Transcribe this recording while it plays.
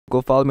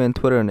Go follow me on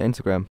Twitter and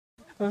Instagram.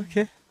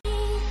 Okay.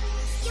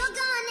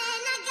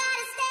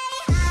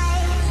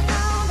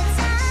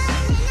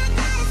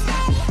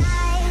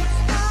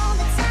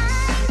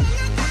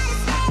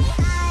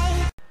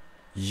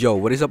 Yo,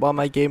 what is up all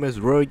my gamers?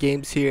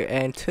 RoyalGames here,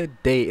 and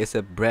today is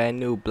a brand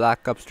new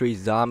Black Ops 3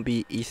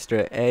 zombie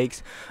Easter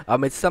eggs.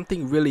 It's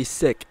something really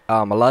sick.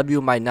 A lot of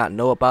you might not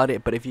know about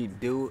it, but if you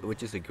do,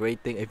 which is a great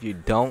thing, if you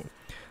don't,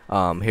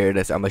 here it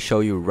is. I'm gonna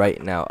show you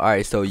right now.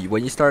 Alright, so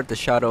when you start the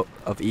Shadow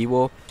of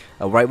Evil,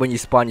 right when you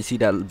spawn, you see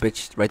that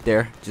bitch right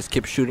there. Just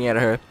keep shooting at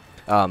her.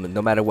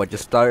 No matter what,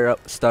 just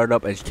start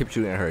up and keep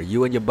shooting at her.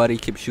 You and your buddy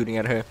keep shooting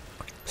at her.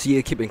 See,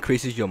 it keep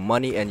increases your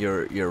money and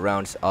your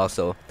rounds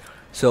also.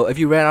 So if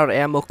you ran out of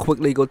ammo,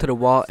 quickly go to the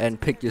wall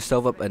and pick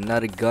yourself up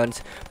another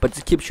guns, but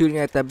just keep shooting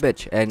at that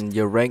bitch and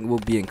your rank will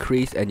be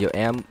increased and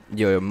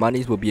your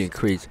monies will be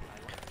increased.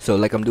 So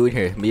like I'm doing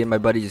here, me and my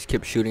buddy just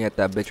keep shooting at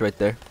that bitch right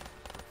there.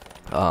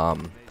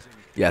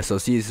 Yeah, so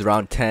see, it's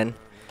round 10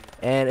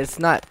 and it's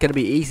not gonna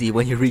be easy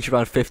when you reach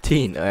round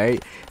 15,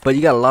 alright, but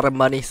you got a lot of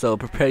money, so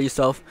prepare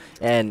yourself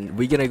and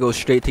we're gonna go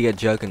straight to get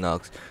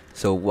juggernauts.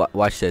 So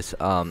watch this.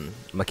 I'm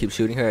gonna keep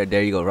shooting her.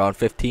 There you go, round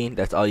 15.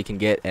 That's all you can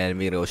get, and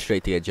we're gonna go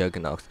straight to get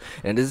juggernauts.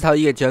 And this is how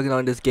you get juggernaut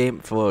in this game.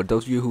 For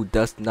those of you who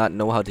does not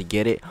know how to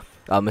get it,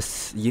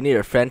 you need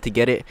a friend to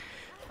get it.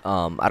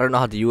 I don't know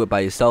how to do it by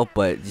yourself,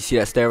 but you see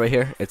that stair right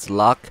here? It's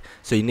locked,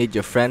 so you need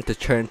your friend to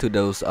turn to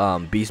those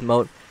beast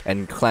mode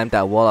and climb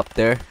that wall up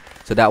there.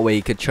 So that way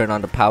you can turn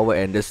on the power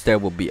and this stair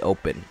will be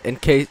open. In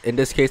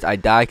this case I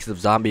die because of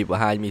zombie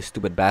behind me,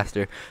 stupid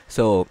bastard.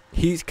 So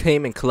he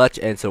came in clutch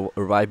and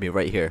survived me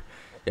right here.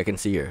 You can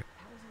see here.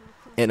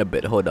 In a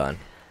bit, hold on.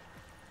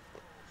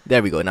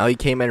 There we go. Now he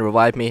came and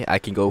revived me. I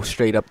can go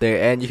straight up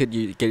there and you could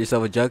get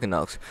yourself a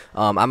juggernaut.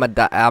 I'm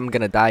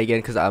gonna die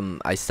again because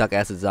I suck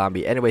as a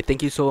zombie. Anyway,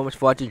 thank you so much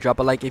for watching. Drop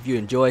a like if you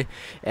enjoy,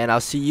 and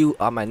I'll see you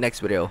on my next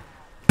video.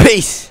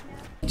 Peace.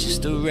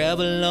 Just a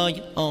rebel on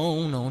your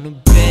own on a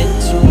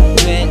bedroom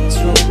trip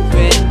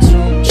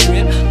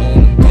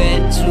on a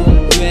bedroom